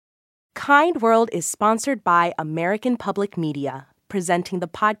Kind World is sponsored by American Public Media, presenting the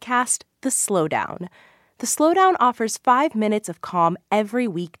podcast, The Slowdown. The Slowdown offers 5 minutes of calm every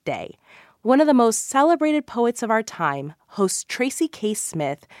weekday. One of the most celebrated poets of our time, host Tracy K.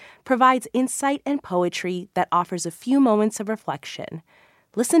 Smith, provides insight and poetry that offers a few moments of reflection.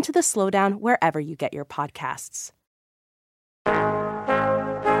 Listen to The Slowdown wherever you get your podcasts.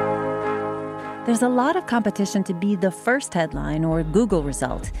 There's a lot of competition to be the first headline or Google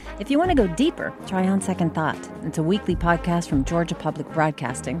result. If you want to go deeper, try On Second Thought. It's a weekly podcast from Georgia Public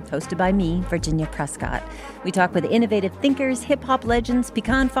Broadcasting, hosted by me, Virginia Prescott. We talk with innovative thinkers, hip-hop legends,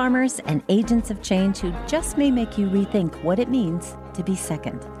 pecan farmers, and agents of change who just may make you rethink what it means to be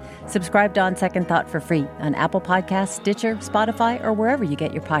second. Subscribe to On Second Thought for free on Apple Podcasts, Stitcher, Spotify, or wherever you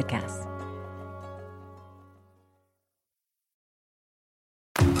get your podcasts.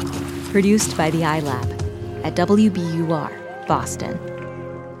 Produced by the iLab at WBUR, Boston.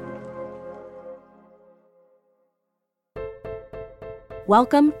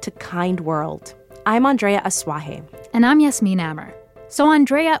 Welcome to Kind World. I'm Andrea Asuaje. And I'm Yasmin Amer. So,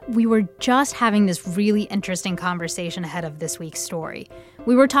 Andrea, we were just having this really interesting conversation ahead of this week's story.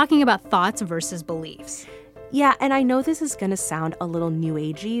 We were talking about thoughts versus beliefs. Yeah, and I know this is going to sound a little new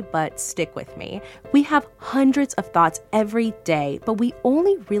agey, but stick with me. We have hundreds of thoughts every day, but we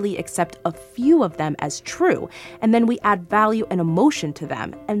only really accept a few of them as true, and then we add value and emotion to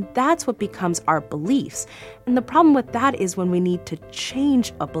them, and that's what becomes our beliefs. And the problem with that is when we need to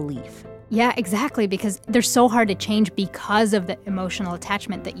change a belief. Yeah, exactly, because they're so hard to change because of the emotional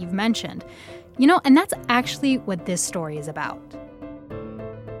attachment that you've mentioned. You know, and that's actually what this story is about.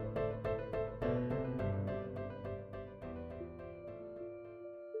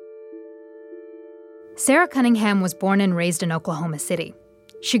 Sara Cunningham was born and raised in Oklahoma City.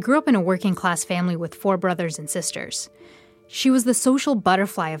 She grew up in a working-class family with 4 brothers and sisters. She was the social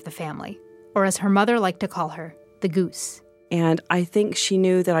butterfly of the family, or as her mother liked to call her, the goose. And I think she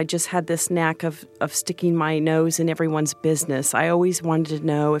knew that I just had this knack of sticking my nose in everyone's business. I always wanted to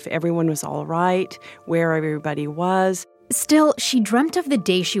know if everyone was all right, where everybody was. Still, she dreamt of the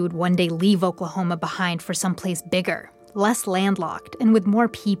day she would one day leave Oklahoma behind for someplace bigger, less landlocked, and with more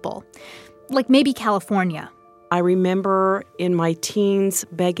people. Like maybe California. I remember in my teens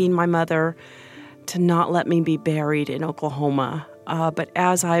begging my mother to not let me be buried in Oklahoma. But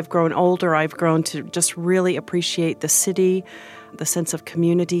as I've grown older, I've grown to just really appreciate the city, the sense of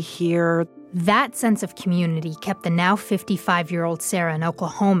community here. That sense of community kept the now 55-year-old Sara in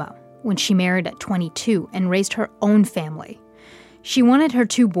Oklahoma when she married at 22 and raised her own family. She wanted her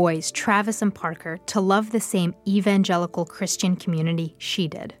 2 boys, Travis and Parker, to love the same evangelical Christian community she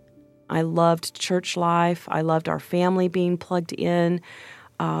did. I loved church life. I loved our family being plugged in.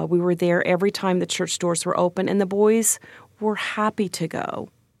 We were there every time the church doors were open, and the boys were happy to go.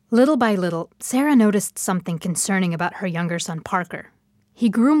 Little by little, Sara noticed something concerning about her younger son, Parker. He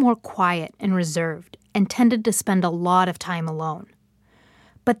grew more quiet and reserved and tended to spend a lot of time alone.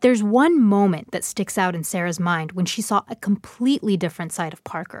 But there's one moment that sticks out in Sara's mind when she saw a completely different side of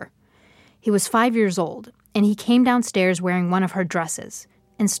Parker. He was 5 years old, and he came downstairs wearing one of her dresses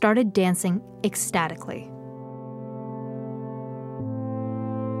and started dancing ecstatically.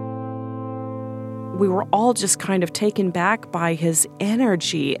 We were all just kind of taken back by his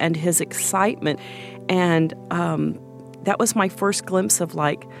energy and his excitement. And that was my first glimpse of,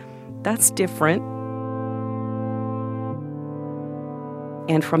 like, that's different.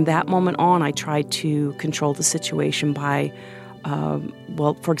 And from that moment on, I tried to control the situation by,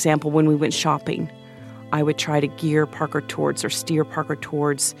 for example, when we went shopping, I would try to gear Parker towards or steer Parker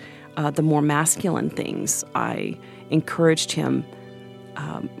towards the more masculine things. I encouraged him,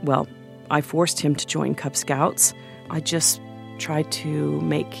 I forced him to join Cub Scouts. I just tried to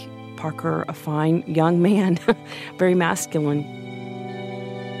make Parker a fine young man, very masculine.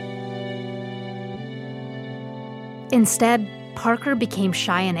 Instead, Parker became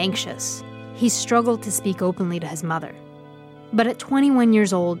shy and anxious. He struggled to speak openly to his mother. But at 21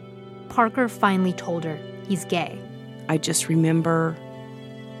 years old, Parker finally told her he's gay. I just remember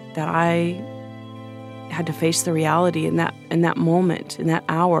that I had to face the reality in that moment, in that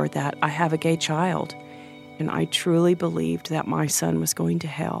hour, that I have a gay child. And I truly believed that my son was going to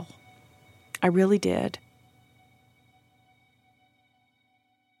hell. I really did.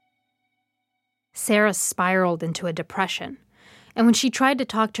 Sara spiraled into a depression. And when she tried to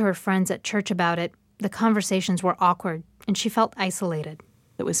talk to her friends at church about it, the conversations were awkward and she felt isolated.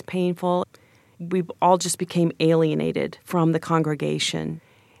 It was painful. We all just became alienated from the congregation.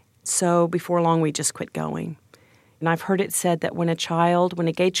 So before long, we just quit going. And I've heard it said that when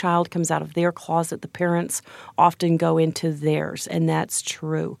a gay child comes out of their closet, the parents often go into theirs, and that's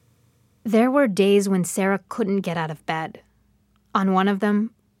true. There were days when Sara couldn't get out of bed. On one of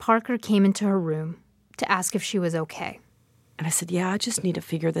them, Parker came into her room to ask if she was okay. And I said, yeah, I just need to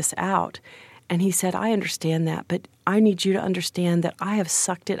figure this out. And he said, I understand that, but I need you to understand that I have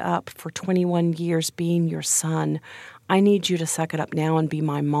sucked it up for 21 years being your son. I need you to suck it up now and be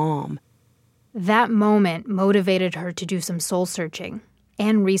my mom. That moment motivated her to do some soul-searching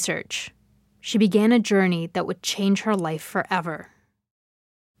and research. She began a journey that would change her life forever.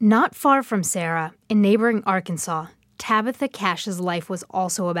 Not far from Sara, in neighboring Arkansas, Tabitha Cash's life was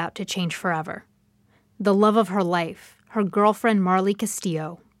also about to change forever. The love of her life, her girlfriend Marley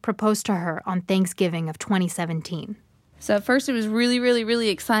Castillo, proposed to her on Thanksgiving of 2017. So at first it was really, really, really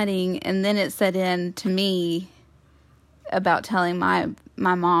exciting, and then it set in to me about telling my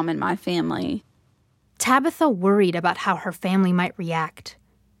mom and my family. Tabitha worried about how her family might react.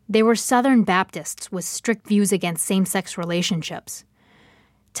 They were Southern Baptists with strict views against same-sex relationships.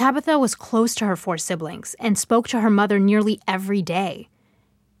 Tabitha was close to her 4 siblings and spoke to her mother nearly every day.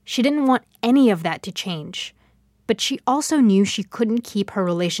 She didn't want any of that to change, but she also knew she couldn't keep her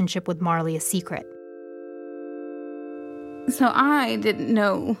relationship with Marley a secret. So I didn't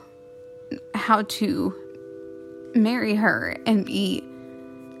know how to marry her and be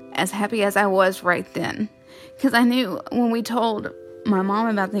as happy as I was right then. Because I knew when we told my mom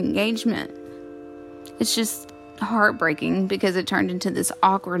about the engagement, it's just heartbreaking because it turned into this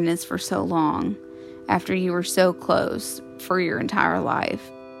awkwardness for so long after you were so close for your entire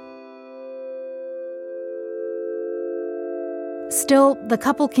life. Still, the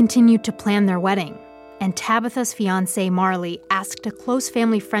couple continued to plan their wedding, and Tabitha's fiancé Marley asked a close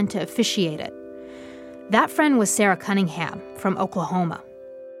family friend to officiate it. That friend was Sara Cunningham from Oklahoma.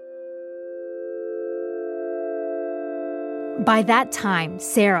 By that time,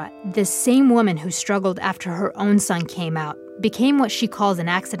 Sara, the same woman who struggled after her own son came out, became what she calls an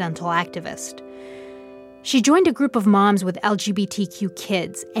accidental activist. She joined a group of moms with LGBTQ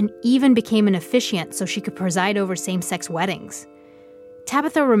kids and even became an officiant so she could preside over same-sex weddings.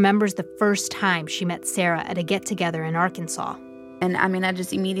 Tabitha remembers the first time she met Sara at a get-together in Arkansas. And I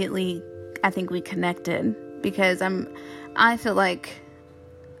just immediately, I think we connected because I feel like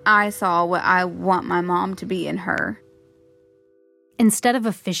I saw what I want my mom to be in her. Instead of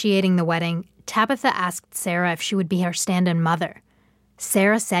officiating the wedding, Tabitha asked Sara if she would be her stand-in mother.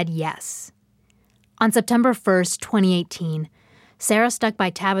 Sara said yes. On September 1st, 2018, Sara stuck by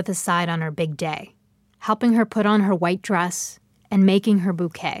Tabitha's side on her big day, helping her put on her white dress and making her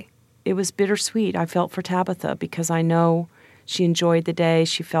bouquet. It was bittersweet, I felt, for Tabitha because I know she enjoyed the day.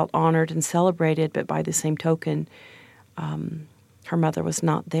 She felt honored and celebrated, but by the same token, her mother was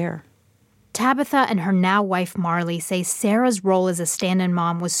not there. Tabitha and her now wife Marley say Sara's role as a stand-in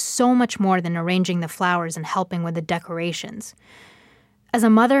mom was so much more than arranging the flowers and helping with the decorations. As a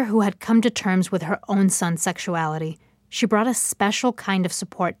mother who had come to terms with her own son's sexuality, she brought a special kind of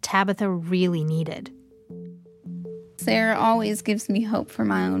support Tabitha really needed. Sara always gives me hope for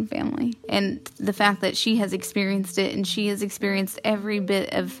my own family. And the fact that she has experienced it and she has experienced every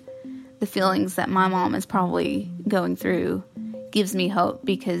bit of the feelings that my mom is probably going through gives me hope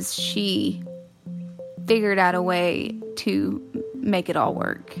because she figured out a way to make it all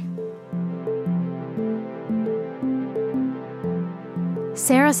work.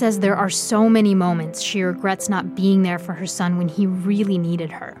 Sara says there are so many moments she regrets not being there for her son when he really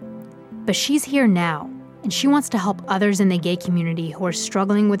needed her. But she's here now, and she wants to help others in the gay community who are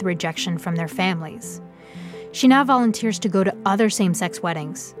struggling with rejection from their families. She now volunteers to go to other same-sex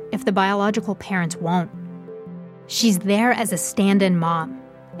weddings if the biological parents won't. She's there as a stand-in mom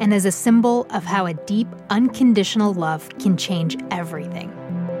and as a symbol of how a deep, unconditional love can change everything.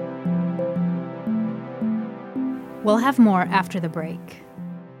 We'll have more after the break.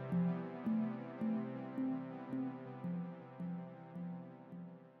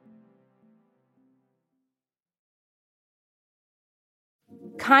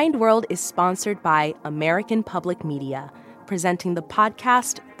 Kind World is sponsored by American Public Media, presenting the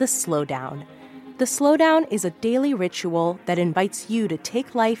podcast The Slowdown. The Slowdown is a daily ritual that invites you to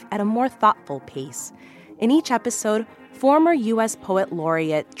take life at a more thoughtful pace. In each episode, former U.S. Poet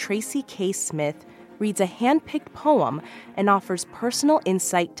Laureate Tracy K. Smith reads a hand-picked poem and offers personal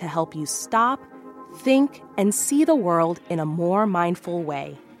insight to help you stop, think, and see the world in a more mindful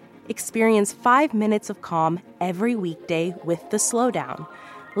way. Experience 5 minutes of calm every weekday with The Slowdown.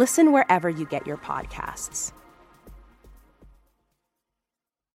 Listen wherever you get your podcasts.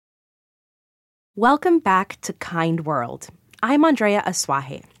 Welcome back to Kind World. I'm Andrea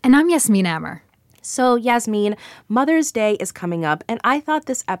Asuaje. And I'm Yasmin Amer. So, Yasmin, Mother's Day is coming up, and I thought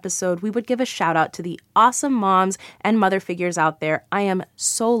this episode we would give a shout out to the awesome moms and mother figures out there. I am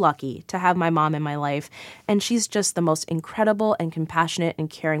so lucky to have my mom in my life, and she's just the most incredible and compassionate and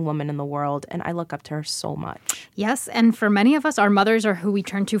caring woman in the world, and I look up to her so much. Yes, and for many of us, our mothers are who we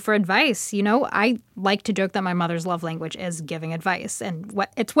turn to for advice. You know, I like to joke that my mother's love language is giving advice, and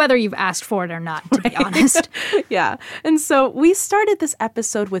it's whether you've asked for it or not, to be honest. Yeah, and so we started this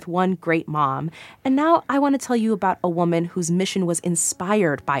episode with one great mom. And now I want to tell you about a woman whose mission was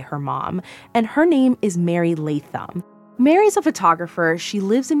inspired by her mom, and her name is Mary Latham. Mary's a photographer, she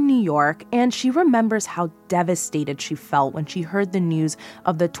lives in New York, and she remembers how devastated she felt when she heard the news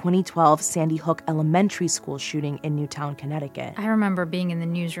of the 2012 Sandy Hook Elementary School shooting in Newtown, Connecticut. I remember being in the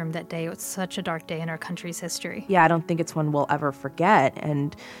newsroom that day. It was such a dark day in our country's history. Yeah, I don't think it's one we'll ever forget.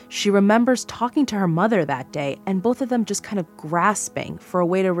 And she remembers talking to her mother that day, and both of them just kind of grasping for a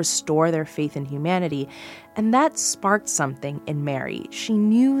way to restore their faith in humanity. And that sparked something in Mary. She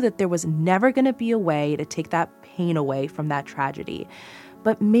knew that there was never going to be a way to take that pain away from that tragedy.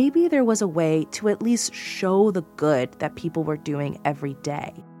 But maybe there was a way to at least show the good that people were doing every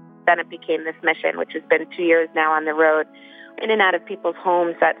day. Then it became this mission, which has been 2 years now on the road, in and out of people's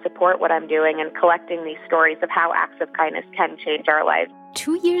homes that support what I'm doing and collecting these stories of how acts of kindness can change our lives.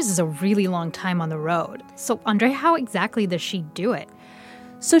 2 years is a really long time on the road. So, Andre, how exactly does she do it?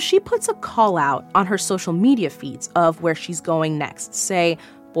 So she puts a call out on her social media feeds of where she's going next, say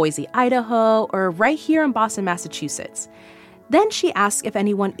Boise, Idaho, or right here in Boston, Massachusetts. Then she asks if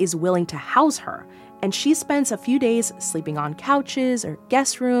anyone is willing to house her, and she spends a few days sleeping on couches or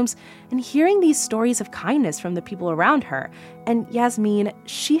guest rooms and hearing these stories of kindness from the people around her. And Yasmin,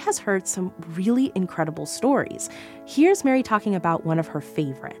 she has heard some really incredible stories. Here's Mary talking about one of her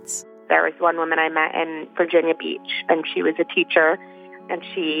favorites. There was one woman I met in Virginia Beach, and she was a teacher, and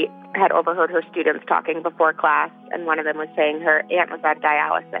she had overheard her students talking before class, and one of them was saying her aunt was on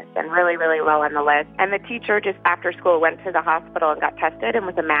dialysis and really, really low on the list. And the teacher just after school went to the hospital and got tested and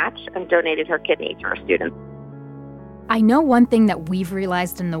was a match and donated her kidney to her students. I know one thing that we've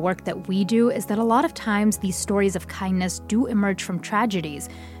realized in the work that we do is that a lot of times these stories of kindness do emerge from tragedies.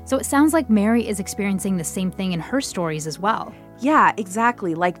 So it sounds like Mary is experiencing the same thing in her stories as well. Yeah,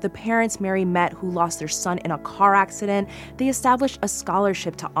 exactly. Like the parents Mary met who lost their son in a car accident, they established a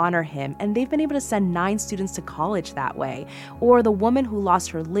scholarship to honor him, and they've been able to send 9 students to college that way. Or the woman who lost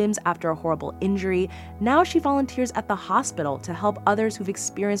her limbs after a horrible injury, now she volunteers at the hospital to help others who've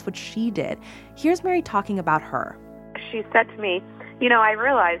experienced what she did. Here's Mary talking about her. She said to me, I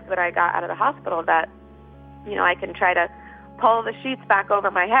realized when I got out of the hospital that, I can try to pull the sheets back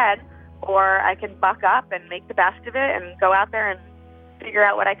over my head, or I can buck up and make the best of it and go out there and figure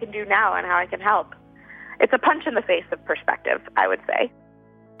out what I can do now and how I can help. It's a punch in the face of perspective, I would say.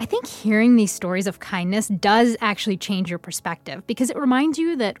 I think hearing these stories of kindness does actually change your perspective because it reminds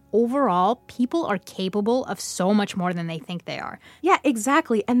you that overall, people are capable of so much more than they think they are. Yeah,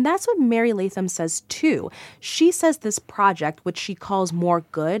 exactly. And that's what Mary Latham says, too. She says this project, which she calls More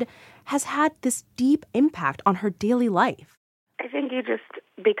Good, has had this deep impact on her daily life. I think you just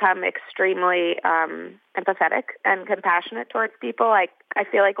become extremely empathetic and compassionate towards people. I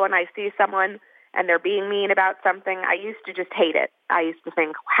feel like when I see someone and they're being mean about something, I used to just hate it. I used to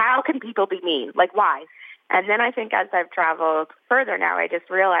think, how can people be mean? Like, why? And then I think as I've traveled further now, I just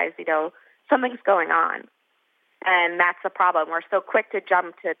realize, something's going on. And that's the problem. We're so quick to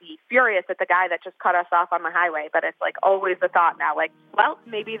jump to be furious at the guy that just cut us off on the highway. But it's like always the thought now, like, well,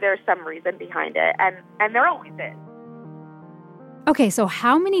 maybe there's some reason behind it. And there always is. Okay, so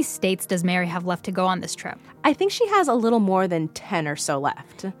how many states does Mary have left to go on this trip? I think she has a little more than 10 or so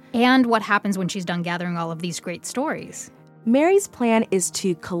left. And what happens when she's done gathering all of these great stories? Mary's plan is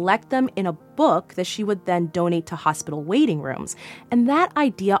to collect them in a book that she would then donate to hospital waiting rooms. And that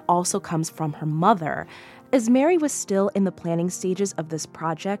idea also comes from her mother. As Mary was still in the planning stages of this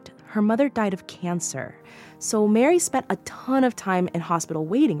project, her mother died of cancer. So Mary spent a ton of time in hospital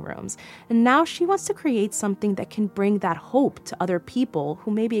waiting rooms, and now she wants to create something that can bring that hope to other people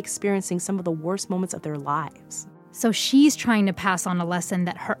who may be experiencing some of the worst moments of their lives. So she's trying to pass on a lesson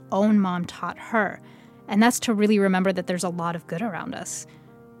that her own mom taught her, and that's to really remember that there's a lot of good around us.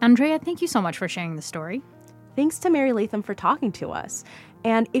 Andrea, thank you so much for sharing the story. Thanks to Mary Latham for talking to us.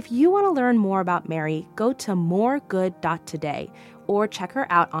 And if you want to learn more about Mary, go to moregood.today or check her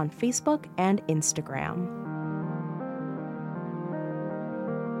out on Facebook and Instagram.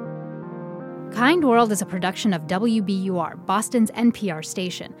 Kind World is a production of WBUR, Boston's NPR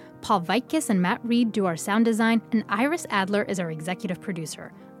station. Paul Vaitkis and Matt Reed do our sound design, and Iris Adler is our executive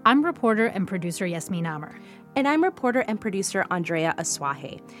producer. I'm reporter and producer Yasmin Amer. And I'm reporter and producer Andrea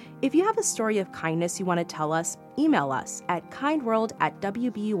Asuaje. If you have a story of kindness you want to tell us, email us at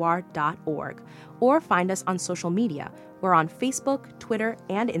kindworld@wbur.org or find us on social media. We're on Facebook, Twitter,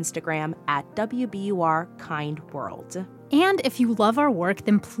 and Instagram at WBUR Kind World. And if you love our work,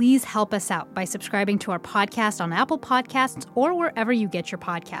 then please help us out by subscribing to our podcast on Apple Podcasts or wherever you get your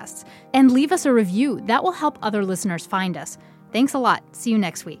podcasts. And leave us a review. That will help other listeners find us. Thanks a lot. See you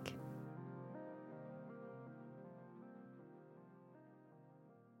next week.